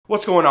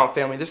What's going on,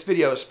 family? This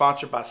video is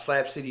sponsored by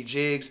Slab City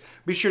Jigs.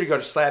 Be sure to go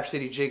to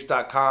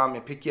slabcityjigs.com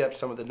and pick you up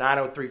some of the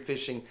 903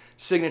 Fishing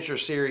Signature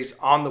Series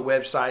on the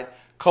website.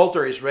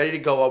 Coulter is ready to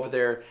go over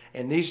there,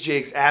 and these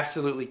jigs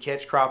absolutely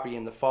catch crappie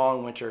in the fall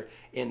and winter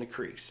in the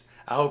creeks.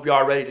 I hope y'all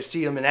are ready to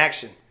see them in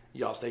action.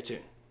 Y'all stay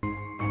tuned.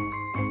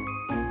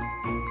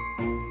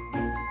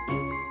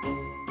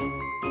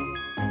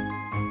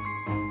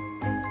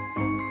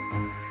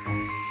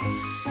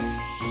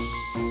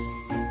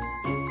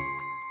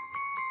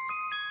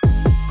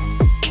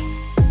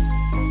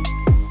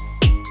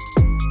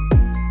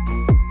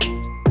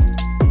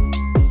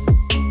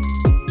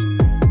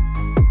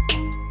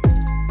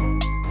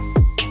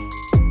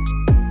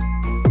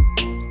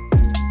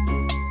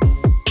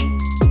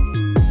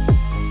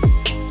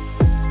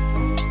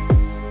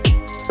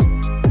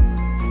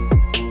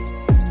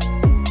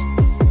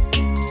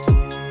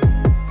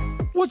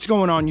 What's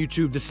going on,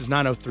 YouTube? This is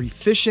 903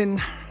 Fishing.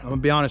 I'm gonna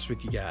be honest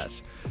with you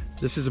guys.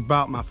 This is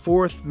about my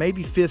fourth,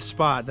 maybe fifth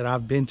spot that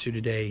I've been to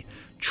today,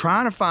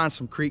 trying to find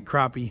some creek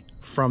crappie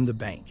from the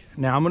bank.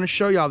 Now I'm gonna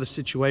show y'all the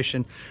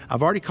situation.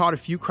 I've already caught a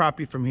few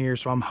crappie from here,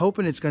 so I'm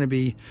hoping it's gonna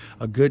be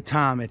a good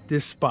time at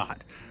this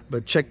spot.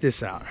 But check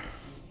this out.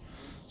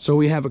 So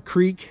we have a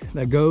creek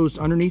that goes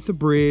underneath the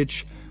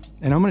bridge,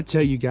 and I'm gonna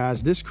tell you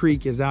guys, this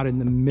creek is out in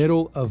the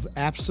middle of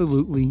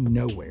absolutely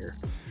nowhere.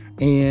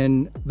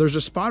 And there's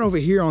a spot over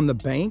here on the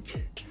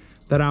bank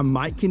that I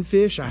might can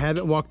fish. I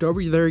haven't walked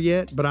over there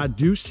yet, but I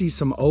do see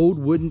some old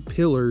wooden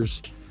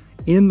pillars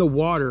in the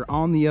water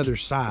on the other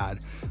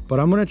side. But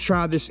I'm gonna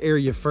try this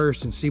area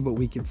first and see what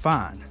we can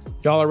find.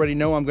 Y'all already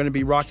know I'm gonna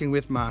be rocking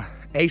with my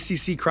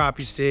ACC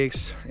crappie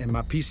sticks and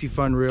my PC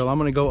Fun reel. I'm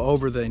gonna go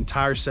over the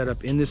entire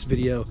setup in this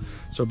video,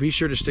 so be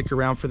sure to stick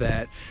around for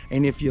that.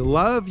 And if you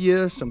love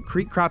some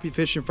creek crappie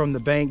fishing from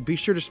the bank, be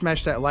sure to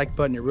smash that like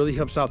button. It really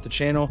helps out the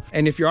channel.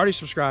 And if you're already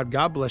subscribed,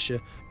 God bless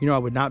you. You know I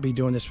would not be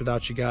doing this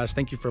without you guys.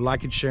 Thank you for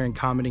liking, sharing,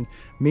 commenting.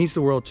 It means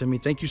the world to me.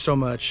 Thank you so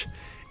much.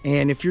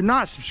 And if you're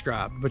not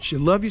subscribed, but you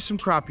love you some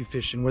crappie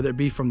fishing, whether it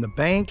be from the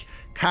bank,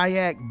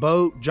 kayak,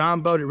 boat, john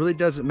boat, it really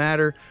doesn't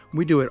matter.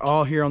 We do it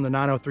all here on the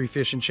 903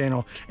 Fishing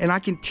channel. And I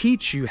can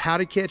teach you how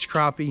to catch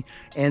crappie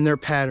and their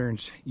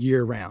patterns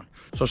year round.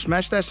 So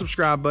smash that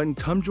subscribe button.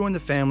 Come join the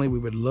family. We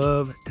would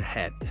love to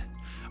have you.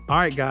 All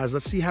right, guys,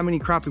 let's see how many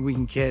crappie we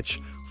can catch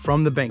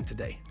from the bank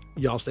today.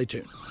 Y'all stay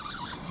tuned.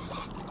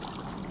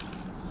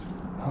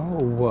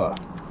 Oh,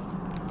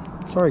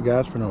 sorry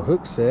guys for no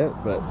hook set,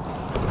 but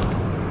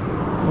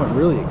I wasn't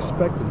really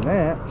expecting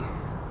that.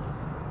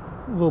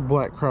 A little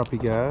black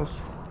crappie, guys.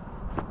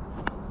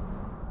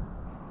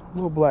 A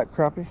little black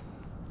crappie.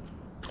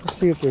 Let's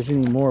see if there's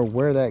any more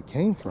where that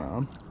came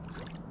from.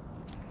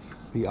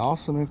 Be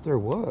awesome if there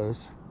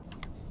was.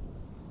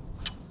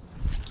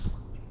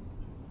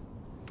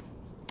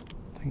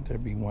 I think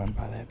there'd be one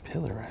by that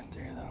pillar right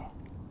there, though.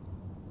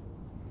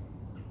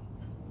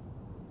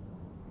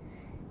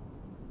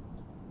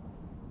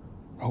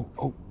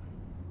 Oh.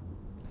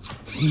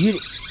 He hit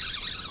it.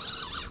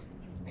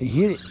 He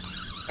hit it.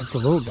 That's a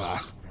little guy,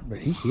 but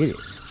he hit it.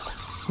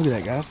 Look at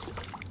that, guys.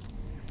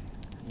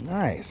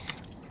 Nice.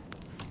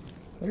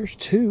 There's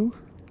two.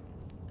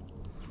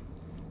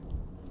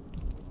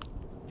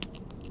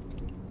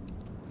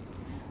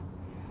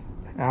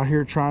 Out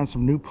here trying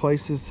some new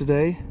places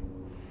today.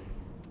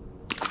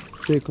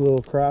 Thick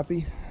little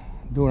crappie.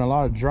 Doing a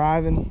lot of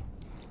driving,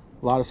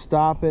 a lot of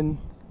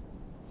stopping.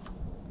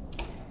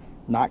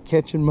 Not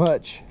catching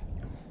much.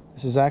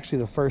 This is actually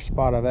the first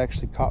spot I've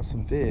actually caught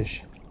some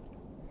fish.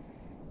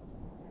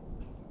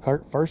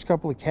 First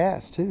couple of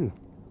casts too.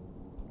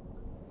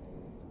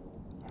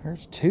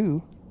 There's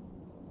two.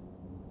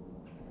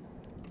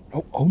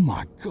 Oh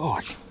my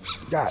gosh,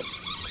 guys.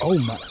 Oh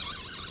my,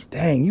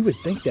 dang, you would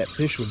think that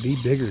fish would be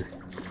bigger.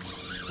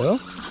 Well,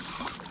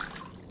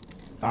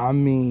 I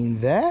mean,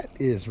 that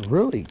is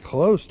really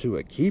close to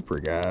a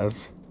keeper,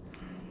 guys.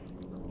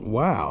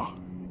 Wow.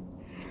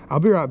 I'll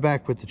be right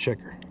back with the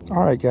checker. All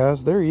right,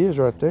 guys, there he is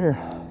right there.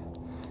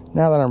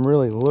 Now that I'm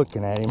really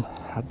looking at him,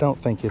 I don't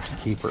think it's a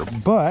keeper,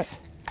 but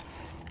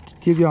to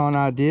give y'all an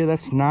idea,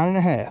 that's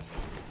 9.5.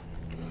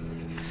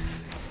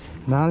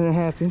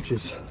 9.5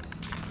 inches.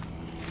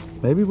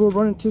 Maybe we'll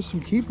run into some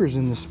keepers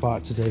in this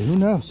spot today. Who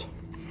knows?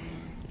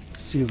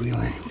 Let's see if we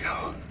let him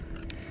go.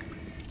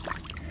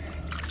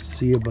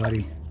 See you,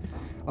 buddy.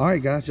 All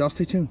right, guys, y'all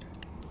stay tuned.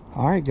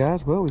 All right,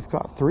 guys, well, we've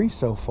got 3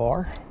 so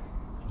far.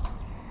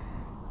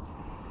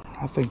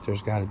 I think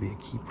there's got to be a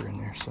keeper in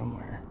there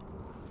somewhere.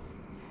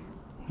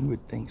 You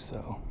would think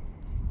so.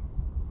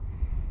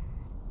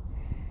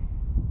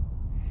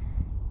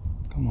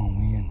 Come on,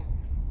 wind.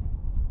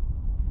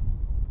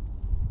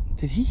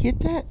 Did he hit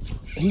that?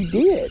 He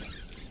did.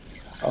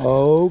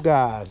 Oh,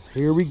 guys,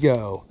 here we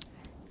go.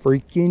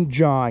 Freaking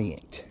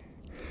giant.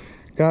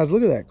 Guys,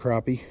 look at that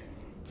crappie.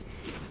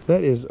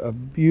 That is a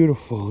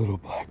beautiful little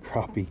black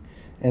crappie.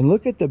 And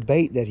look at the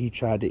bait that he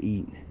tried to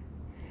eat.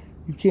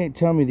 You can't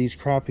tell me these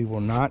crappie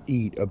will not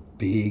eat a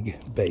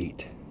big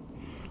bait.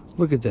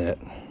 Look at that.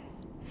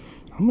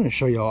 I'm going to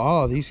show y'all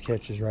all of these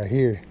catches right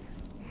here.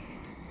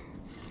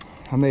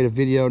 I made a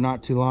video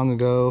not too long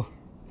ago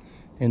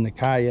in the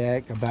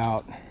kayak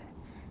about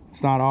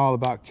it's not all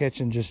about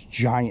catching just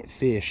giant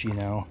fish, you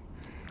know.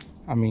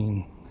 I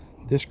mean,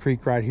 this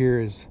creek right here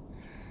is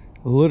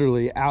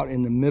literally out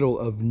in the middle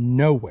of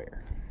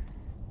nowhere,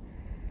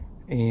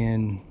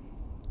 and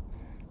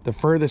the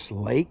furthest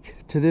lake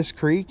to this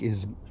creek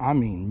is, I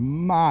mean,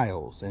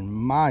 miles and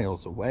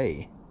miles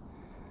away.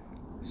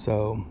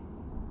 So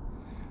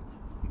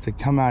to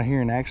come out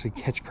here and actually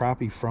catch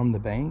crappie from the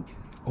bank,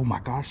 oh my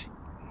gosh.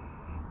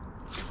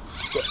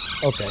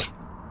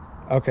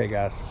 Okay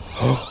guys.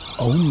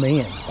 Oh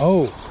man.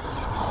 Oh,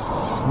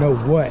 no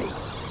way,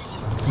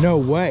 no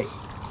way.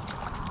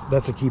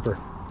 That's a keeper.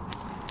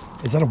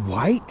 Is that a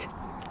white?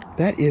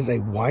 That is a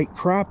white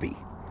crappie.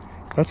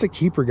 That's a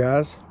keeper,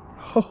 guys.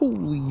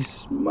 Holy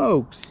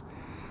smokes.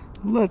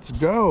 Let's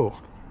go.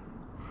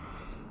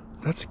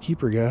 That's a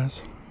keeper,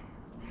 guys.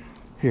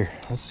 Here,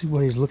 let's see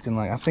what he's looking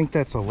like. I think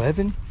that's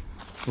 11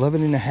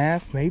 and a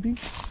half, maybe.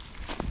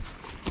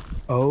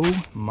 Oh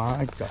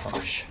my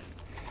gosh.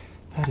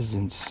 That is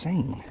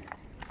insane.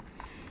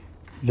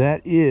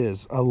 That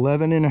is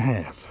 11 and a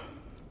half.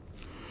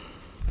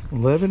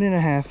 11 and a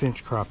half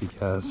inch crappie,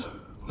 guys.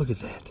 Look at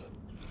that.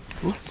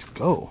 Let's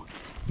go.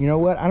 You know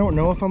what? I don't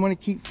know if I'm going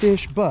to keep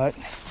fish, but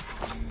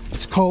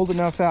it's cold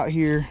enough out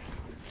here.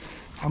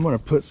 I'm going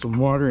to put some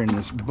water in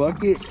this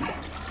bucket,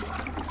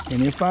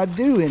 and if I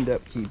do end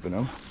up keeping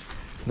them,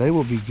 they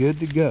will be good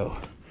to go.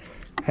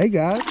 Hey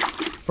guys,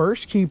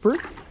 first keeper.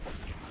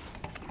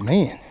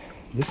 Man,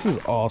 this is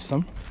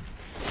awesome.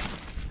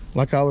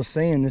 Like I was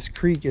saying, this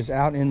creek is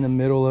out in the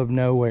middle of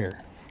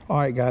nowhere. All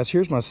right guys,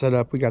 here's my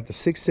setup. We got the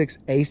 6.6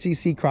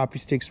 ACC crappie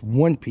sticks,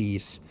 one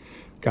piece.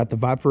 Got the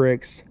Viper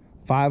X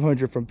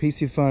 500 from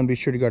PC Fun. Be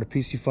sure to go to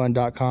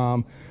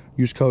PCFun.com.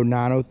 Use code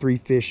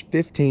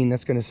 903FISH15.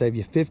 That's going to save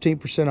you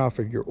 15% off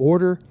of your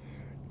order.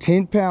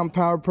 10-pound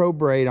Power Pro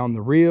braid on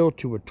the reel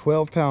to a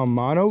 12-pound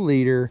mono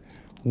leader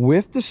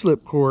with the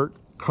slip cork,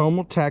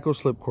 Como tackle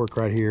slip cork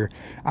right here.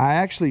 I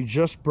actually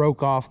just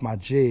broke off my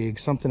jig.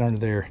 Something under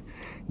there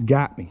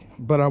got me.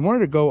 But I wanted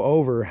to go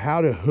over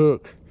how to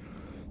hook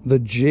the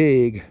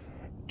jig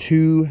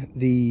to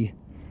the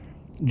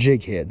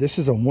jig head. This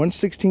is a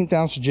 1/16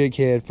 ounce jig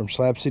head from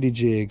Slab City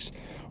Jigs,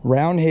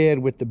 round head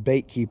with the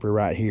bait keeper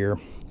right here.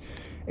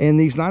 And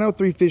these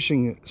 903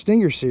 Fishing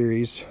Stinger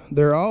series,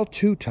 they're all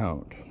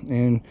two-toned,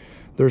 and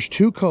there's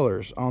two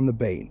colors on the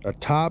bait, a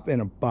top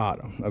and a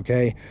bottom.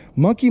 Okay,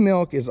 monkey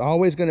milk is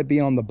always going to be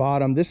on the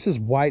bottom. This is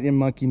white and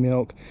monkey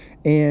milk,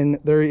 and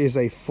there is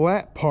a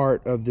flat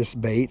part of this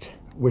bait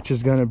which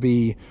is going to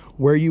be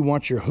where you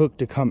want your hook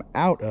to come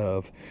out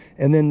of,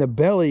 and then the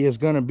belly is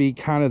going to be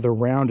kind of the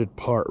rounded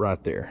part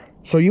right there.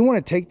 So you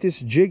want to take this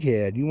jig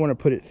head, you want to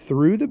put it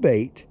through the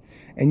bait,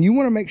 and you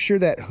want to make sure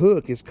that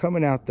hook is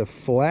coming out the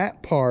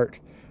flat part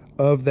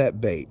of that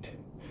bait,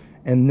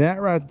 and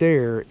that right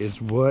there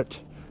is what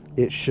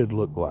it should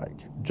look like,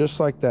 just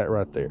like that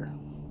right there.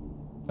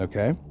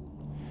 Okay,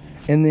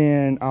 and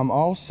then I'm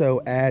also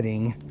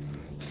adding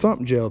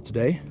thump gel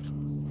today.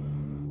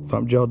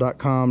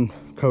 Thumpgel.com,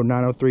 code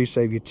 903,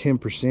 save you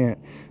 10%.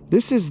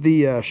 This is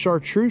the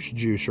chartreuse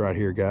juice right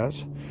here,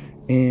 guys,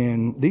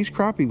 and these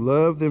crappie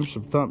love them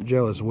some thump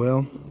gel as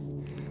well.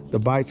 The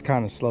bite's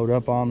kind of slowed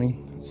up on me,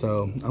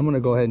 so I'm gonna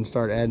go ahead and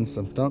start adding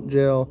some thump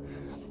gel.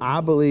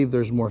 I believe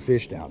there's more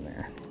fish down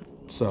there,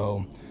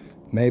 so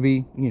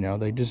maybe, you know,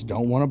 they just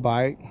don't want to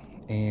bite.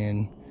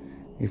 And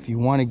if you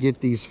want to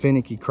get these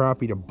finicky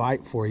crappie to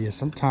bite for you,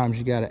 sometimes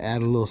you got to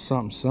add a little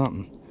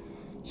something.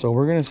 So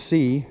we're gonna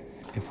see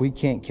if we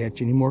can't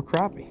catch any more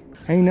crappie.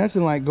 Ain't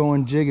nothing like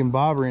going jig and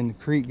bobber in the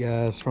creek,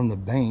 guys, from the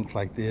bank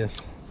like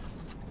this.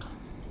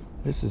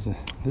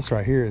 This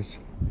right here is,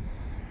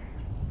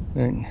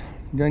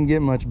 doesn't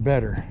get much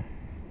better.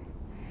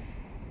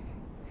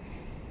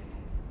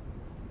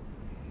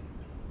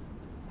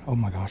 Oh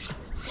my gosh,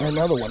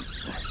 another one.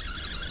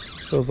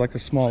 Feels like a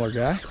smaller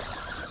guy.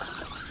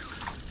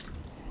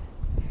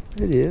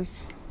 It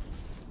is.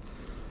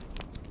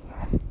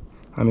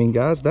 I mean,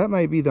 guys, that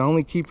may be the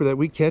only keeper that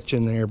we catch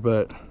in there,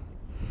 but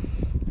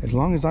as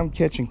long as I'm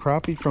catching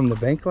crappie from the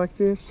bank like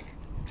this,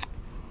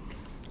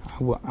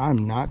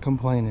 I'm not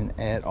complaining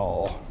at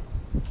all.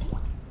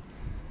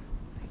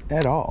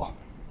 At all.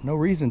 No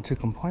reason to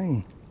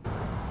complain.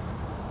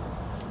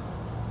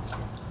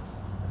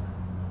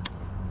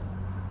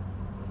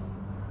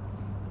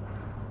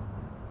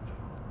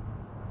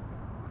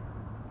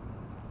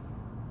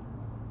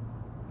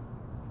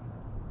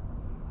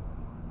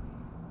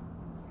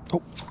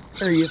 Oh,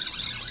 there he is.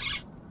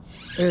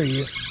 There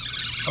he is.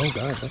 Oh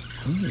God,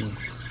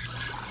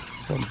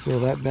 doesn't feel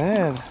that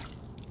bad.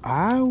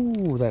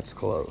 Ow, that's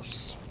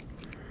close.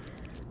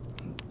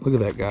 Look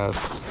at that, guys.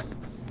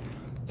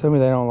 Tell me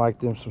they don't like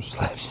them some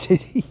Slab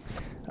City.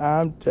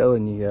 I'm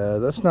telling you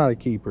guys, that's not a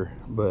keeper,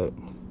 but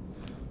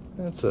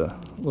that's a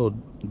little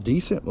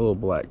decent little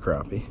black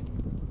crappie.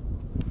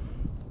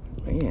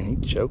 Man, he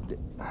choked it.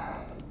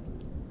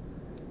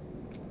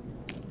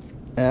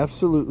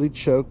 Absolutely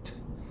choked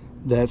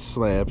that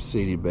Slab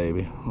City,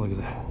 baby. Look at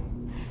that.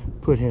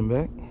 Put him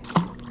back.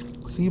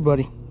 See you,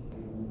 buddy.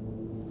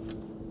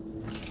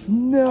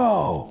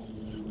 No.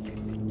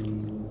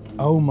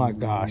 Oh my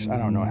gosh, I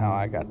don't know how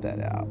I got that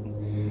out.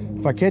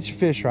 If I catch a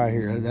fish right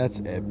here, that's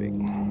epic.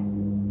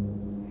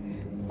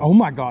 Oh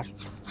my gosh.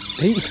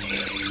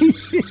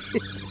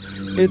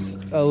 It's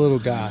a little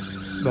guy,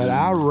 but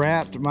I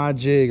wrapped my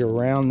jig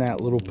around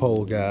that little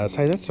pole, guys.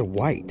 Hey, that's a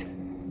white.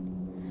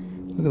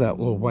 Look at that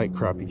little white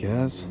crappie,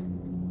 guys.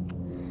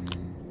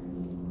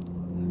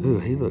 Ooh,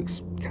 he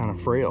looks kind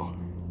of frail.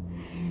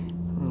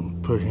 I'm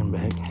gonna put him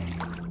back.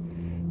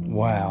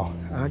 Wow,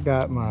 I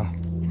got my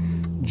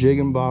jig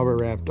and bobber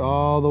wrapped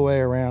all the way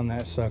around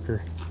that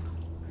sucker.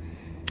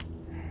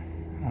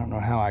 I don't know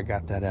how I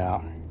got that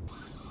out.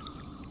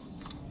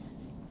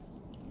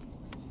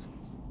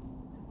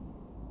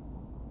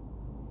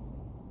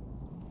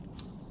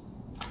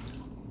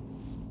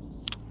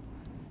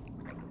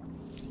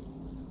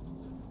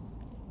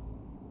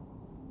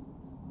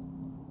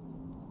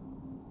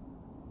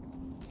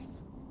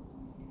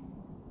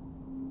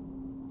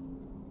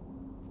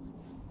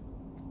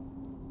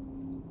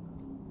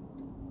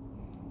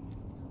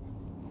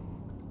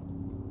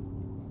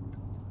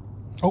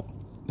 Oh,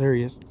 there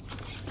he is.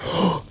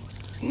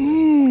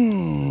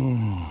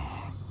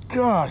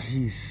 Gosh,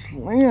 he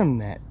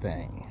slammed that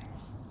thing.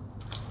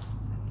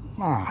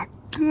 My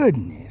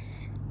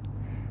goodness.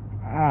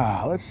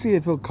 Let's see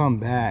if he'll come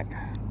back.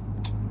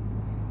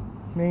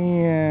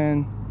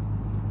 Man,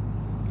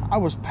 I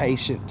was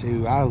patient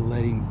too. I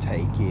let him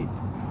take it.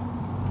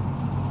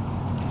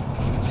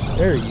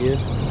 There he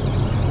is.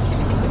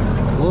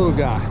 Little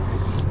guy.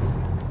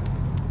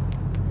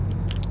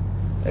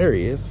 There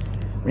he is.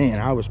 Man,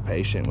 I was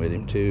patient with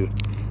him too.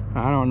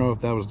 I don't know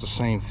if that was the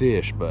same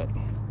fish, but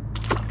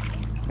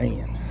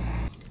man.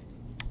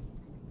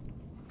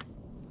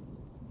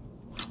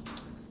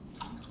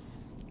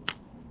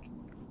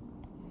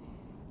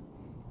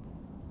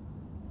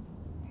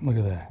 Look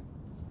at that.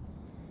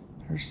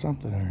 There's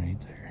something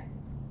underneath there.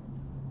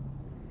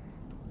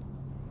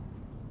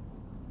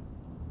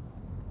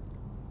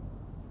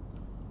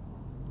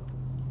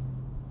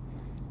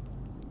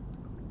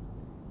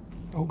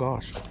 Oh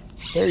gosh.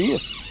 There he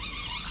is.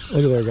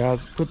 Look at there,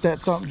 guys. Put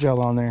that thump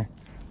gel on there.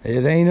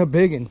 It ain't a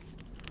biggin.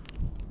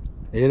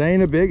 It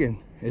ain't a biggin.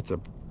 It's a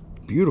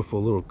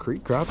beautiful little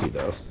creek crappie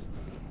though.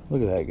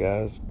 Look at that,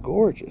 guys.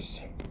 Gorgeous.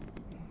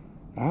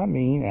 I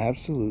mean,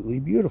 absolutely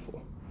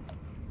beautiful.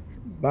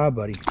 Bye,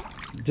 buddy.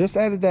 Just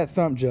added that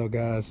thump gel,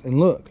 guys. And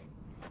look,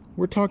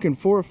 we're talking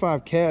 4 or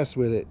 5 casts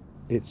with it.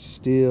 It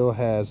still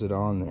has it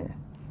on there.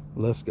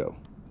 Let's go.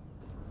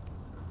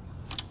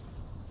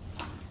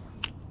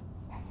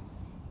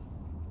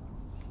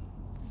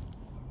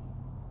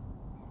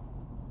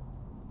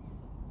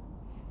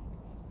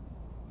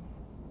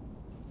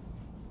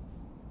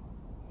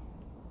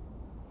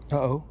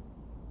 Uh-oh.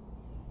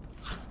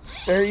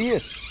 There he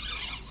is.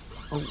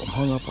 Oh, I'm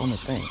hung up on the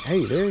thing.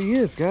 Hey, there he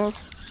is, guys.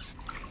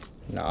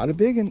 Not a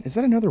big one. Is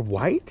that another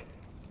white?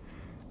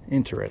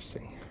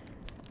 Interesting.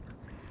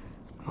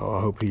 Oh,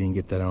 I hope he didn't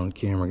get that on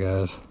camera,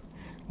 guys.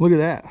 Look at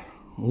that.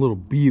 A little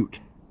beaut.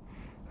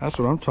 That's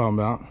what I'm talking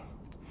about.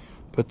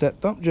 Put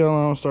that thump gel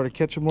on, started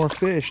catching more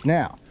fish.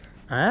 Now,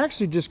 I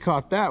actually just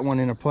caught that one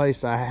in a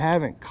place I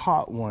haven't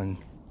caught one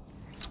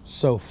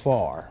so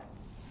far.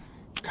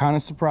 Kind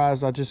of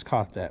surprised I just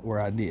caught that where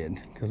I did,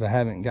 because I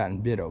haven't gotten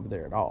bit over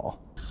there at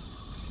all.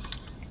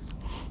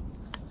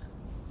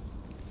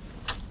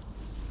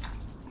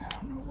 I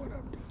don't know what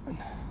I'm doing.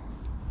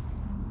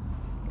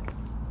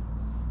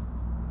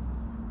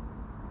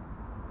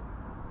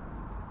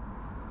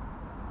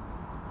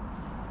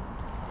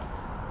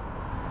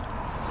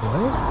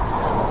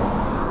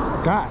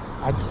 What? Guys,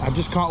 I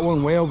just caught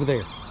one way over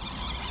there.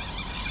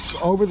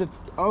 Over.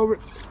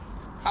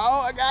 Oh,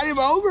 I got him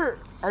over.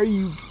 Are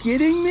you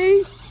kidding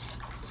me?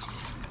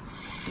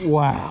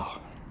 Wow.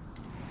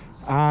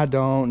 I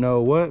don't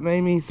know what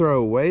made me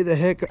throw away the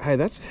heck. Hey,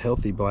 that's a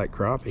healthy black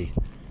crappie.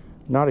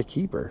 Not a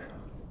keeper,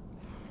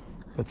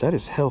 but that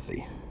is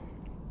healthy.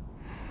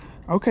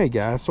 Okay,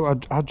 guys, so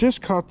I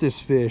just caught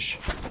this fish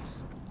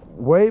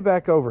way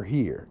back over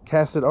here.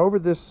 Cast it over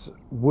this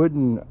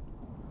wooden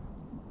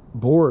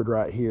board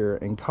right here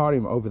and caught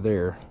him over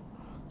there.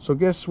 So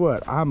guess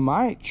what? I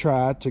might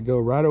try to go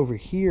right over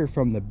here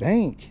from the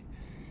bank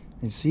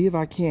and see if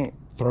I can't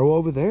throw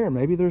over there.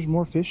 Maybe there's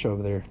more fish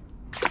over there.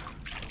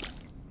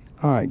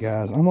 All right,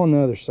 guys, I'm on the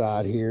other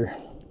side here.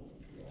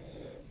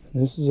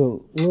 This is a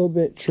little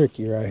bit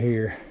tricky right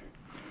here.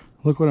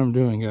 Look what I'm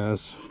doing,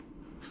 guys.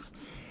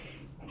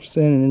 I'm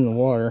standing in the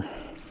water,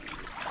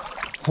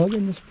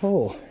 hugging this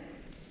pole.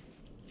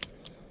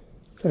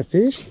 Is that a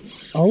fish?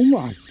 Oh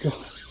my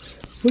God.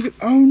 Look at,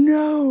 oh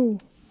no.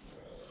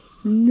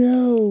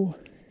 No.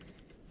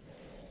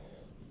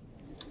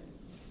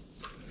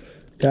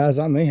 Guys,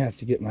 I may have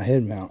to get my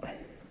head mount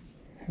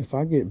if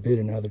I get bit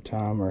another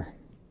time, or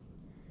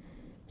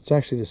it's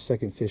actually the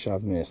second fish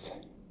I've missed.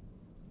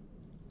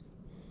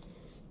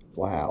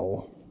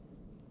 Wow.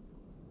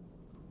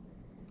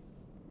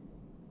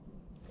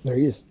 There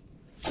he is.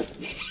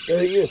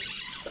 There he is.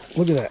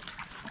 Look at that.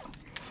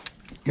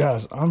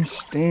 Guys, I'm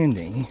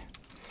standing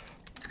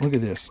Look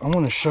at this. I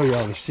want to show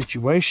y'all the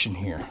situation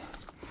here.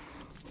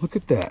 Look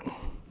at that.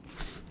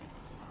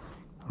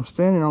 I'm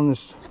standing on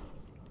this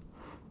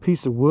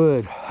piece of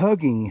wood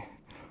hugging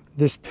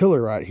this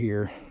pillar right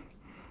here.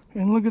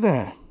 And look at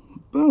that.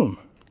 Boom.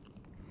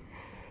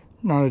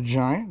 Not a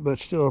giant, but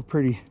still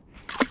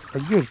a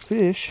good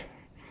fish.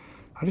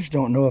 I just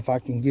don't know if I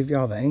can give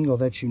y'all the angle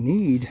that you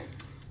need.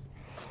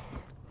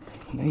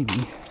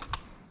 Maybe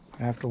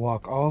I have to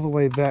walk all the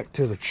way back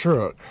to the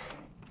truck.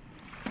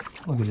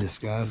 Look at this,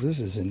 guys. This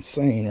is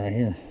insane right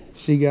here.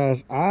 See,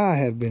 guys, I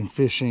have been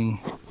fishing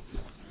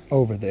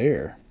over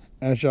there.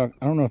 As y'all,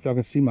 I don't know if y'all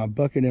can see my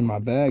bucket in my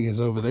bag is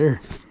over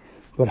there,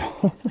 but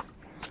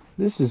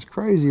this is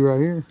crazy right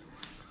here.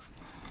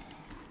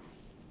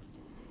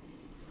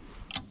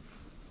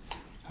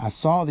 I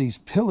saw these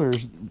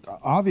pillars.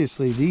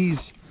 Obviously,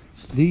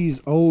 these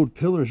old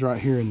pillars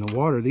right here in the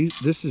water.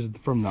 This is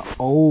from the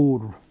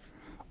old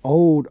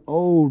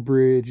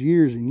bridge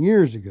years and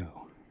years ago.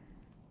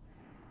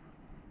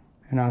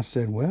 And I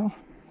said, well,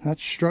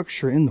 that's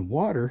structure in the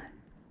water.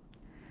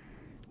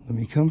 Let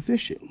me come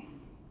fish it.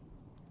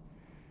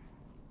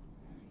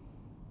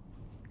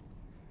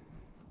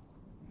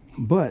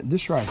 But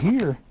this right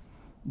here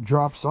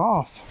drops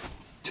off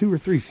 2 or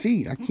 3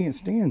 feet. I can't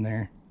stand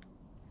there.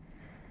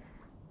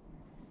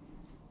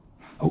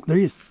 Oh, there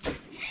he is.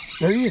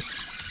 There he is.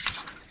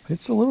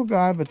 It's a little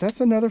guy, but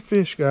that's another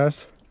fish,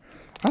 guys.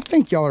 I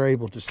think y'all are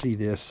able to see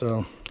this,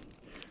 so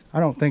I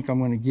don't think I'm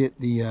going to get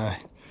the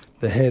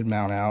head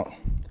mount out.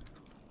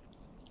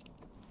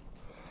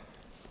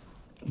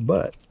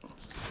 But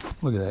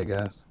look at that,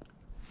 guys.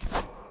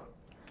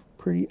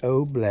 Pretty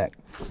old black.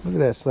 Look at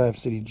that Slab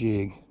City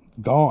jig.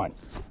 Gone.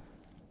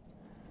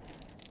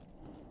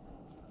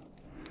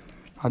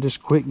 I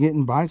just quit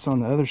getting bites on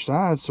the other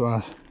side, so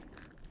I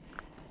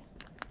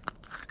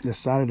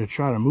decided to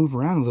try to move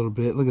around a little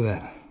bit. Look at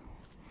that.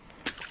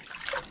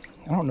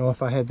 I don't know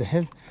if I had the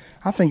head.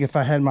 I think if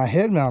I had my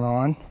head mount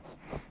on,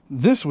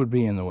 this would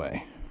be in the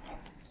way.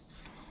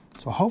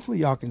 So hopefully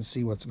y'all can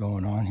see what's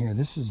going on here.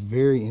 This is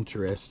very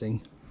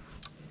interesting.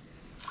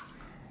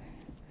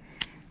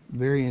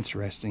 Very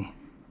interesting.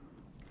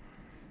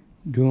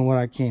 Doing what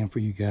I can for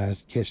you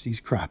guys. Catch these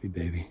crappie,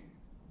 baby.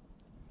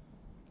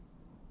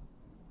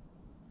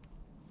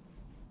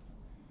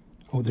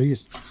 Oh, there he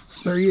is.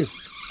 There he is.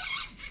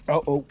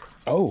 Oh.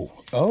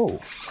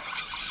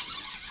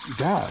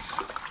 Guys.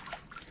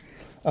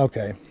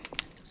 Okay.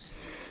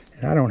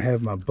 And I don't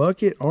have my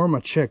bucket or my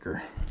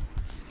checker.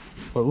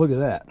 But look at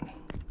that.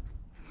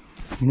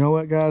 You know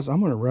what, guys? I'm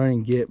going to run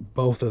and get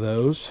both of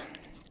those.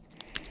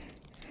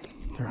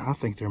 I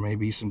think there may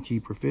be some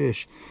keeper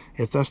fish.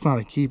 If that's not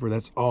a keeper,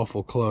 that's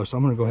awful close.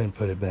 I'm going to go ahead and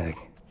put it back.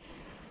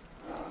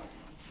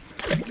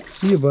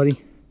 See you,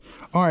 buddy.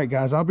 All right,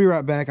 guys. I'll be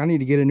right back. I need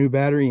to get a new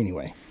battery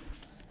anyway.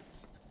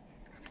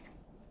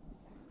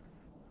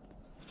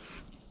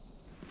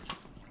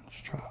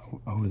 Let's try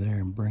over there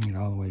and bring it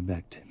all the way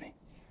back to me.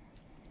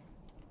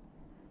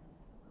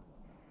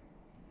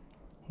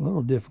 A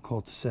little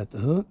difficult to set the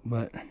hook,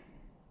 but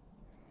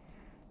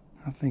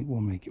I think we'll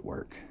make it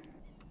work.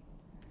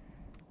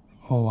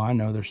 Oh, I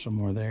know there's some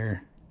more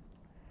there.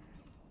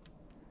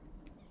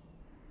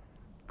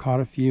 Caught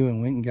a few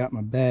and went and got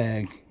my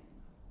bag.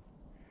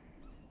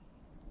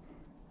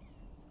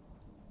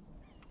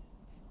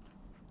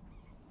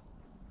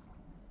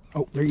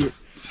 Oh, there he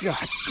is.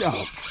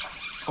 God,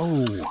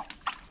 oh.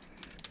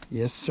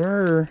 Yes,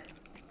 sir.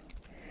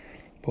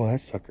 Boy,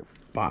 that sucker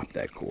bopped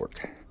that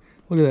cork.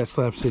 Look at that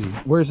Slab City.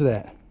 Where's it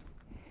at?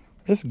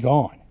 It's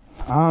gone.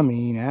 I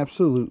mean,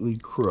 absolutely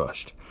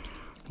crushed.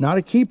 Not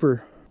a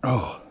keeper.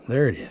 Oh,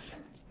 there it is.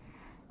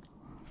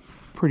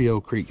 Pretty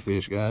old creek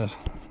fish, guys.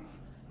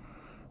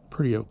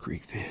 Pretty old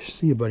creek fish.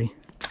 See you, buddy.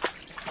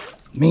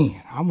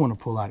 Man, I want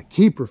to pull out a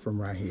keeper from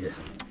right here.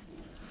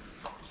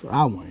 That's what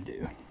I want to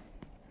do.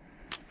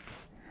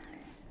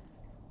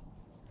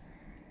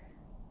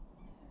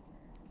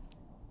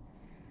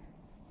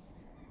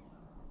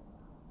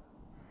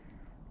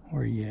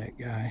 Where you at,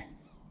 guy?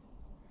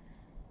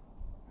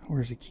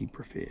 Where's a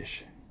keeper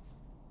fish?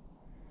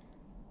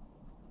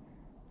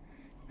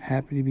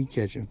 Happy to be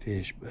catching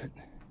fish, but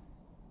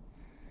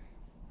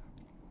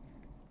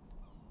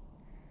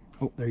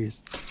oh, there he is.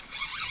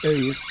 There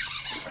he is.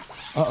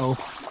 Uh-oh.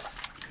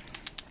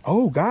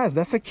 Oh, guys,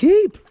 that's a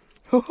keep.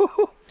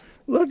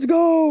 Let's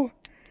go.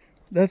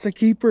 That's a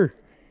keeper.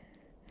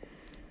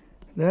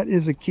 That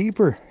is a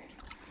keeper.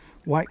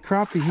 White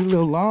crappie, he a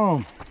little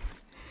long.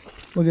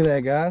 Look at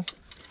that, guys.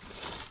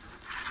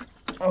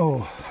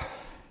 Oh,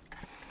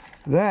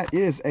 that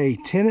is a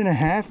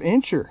 10.5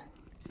 incher.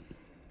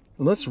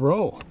 Let's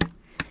roll.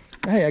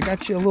 Hey, I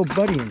got you a little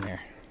buddy in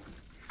there.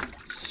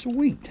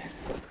 Sweet.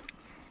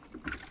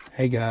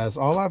 Hey guys,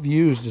 all I've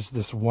used is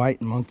this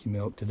white monkey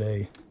milk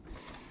today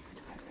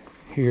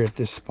here at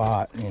this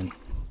spot, and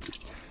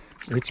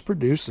it's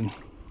producing.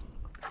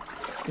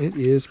 It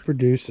is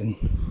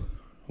producing.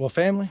 Well,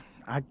 family,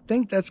 I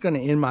think that's going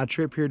to end my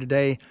trip here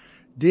today.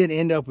 Did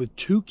end up with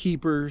 2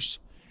 keepers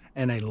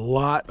and a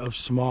lot of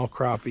small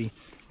crappie.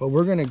 But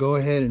we're gonna go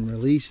ahead and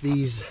release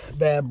these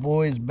bad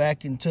boys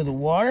back into the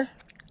water.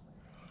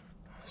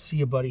 See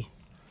ya, buddy.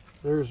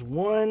 There's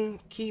one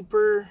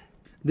keeper.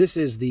 This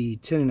is the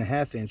 10.5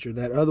 incher.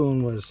 That other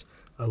one was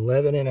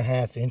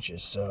 11.5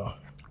 inches. So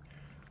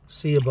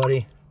see ya,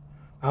 buddy.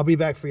 I'll be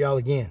back for y'all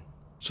again.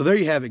 So there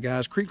you have it,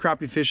 guys. Creek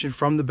crappie fishing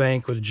from the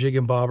bank with a jig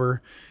and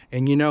bobber.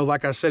 And you know,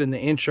 like I said in the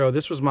intro,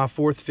 this was my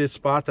 4th, 5th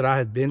spot that I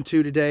had been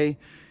to today.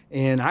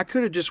 And I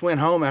could have just went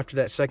home after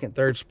that 2nd,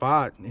 3rd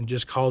spot and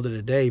just called it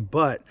a day,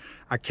 but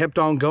I kept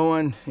on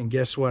going, and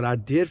guess what? I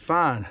did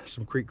find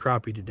some creek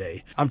crappie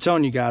today. I'm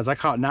telling you guys, I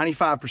caught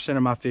 95%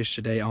 of my fish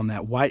today on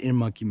that white and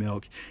monkey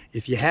milk.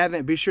 If you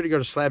haven't, be sure to go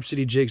to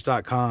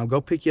slabcityjigs.com. Go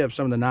pick you up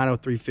some of the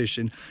 903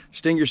 Fishing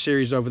Stinger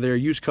series over there.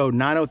 Use code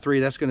 903.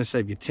 That's going to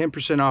save you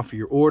 10% off of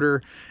your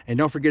order. And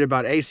don't forget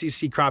about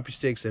ACC crappie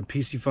sticks and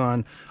PC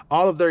Fun.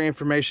 All of their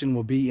information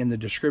will be in the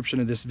description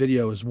of this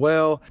video as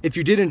well. If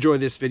you did enjoy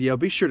this video,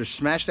 be sure to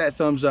smash that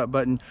thumbs up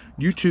button.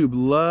 YouTube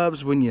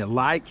loves when you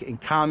like and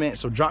comment,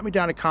 so drop me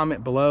down a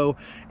comment below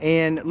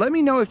and let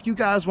me know if you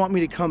guys want me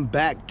to come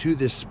back to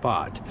this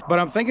spot. But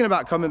I'm thinking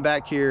about coming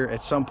back here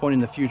at some point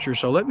in the future,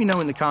 so let me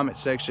know in the comment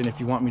section if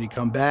you want me to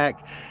come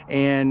back.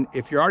 And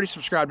if you're already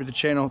subscribed to the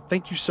channel,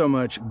 thank you so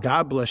much.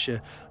 God bless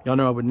you. Y'all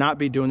know I would not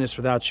be doing this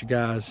without you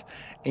guys.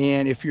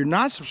 And if you're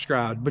not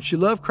subscribed but you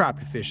love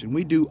crappie fishing,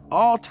 we do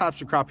all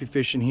types of crappie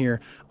fishing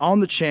here on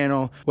the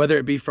channel, whether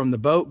it be from the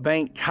boat,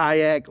 bank,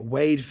 kayak,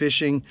 wade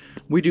fishing.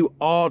 We do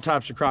all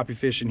types of crappie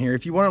fishing here.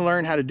 If you want to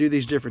learn how to do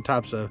these different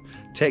types of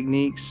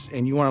techniques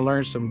and you want to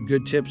learn some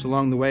good tips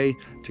along the way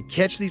to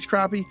catch these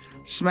crappie,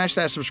 smash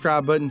that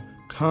subscribe button.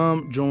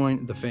 Come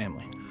join the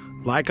family.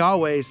 Like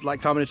always,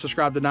 like, comment, and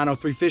subscribe to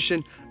 903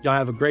 Fishing. Y'all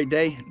have a great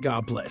day.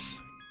 God bless.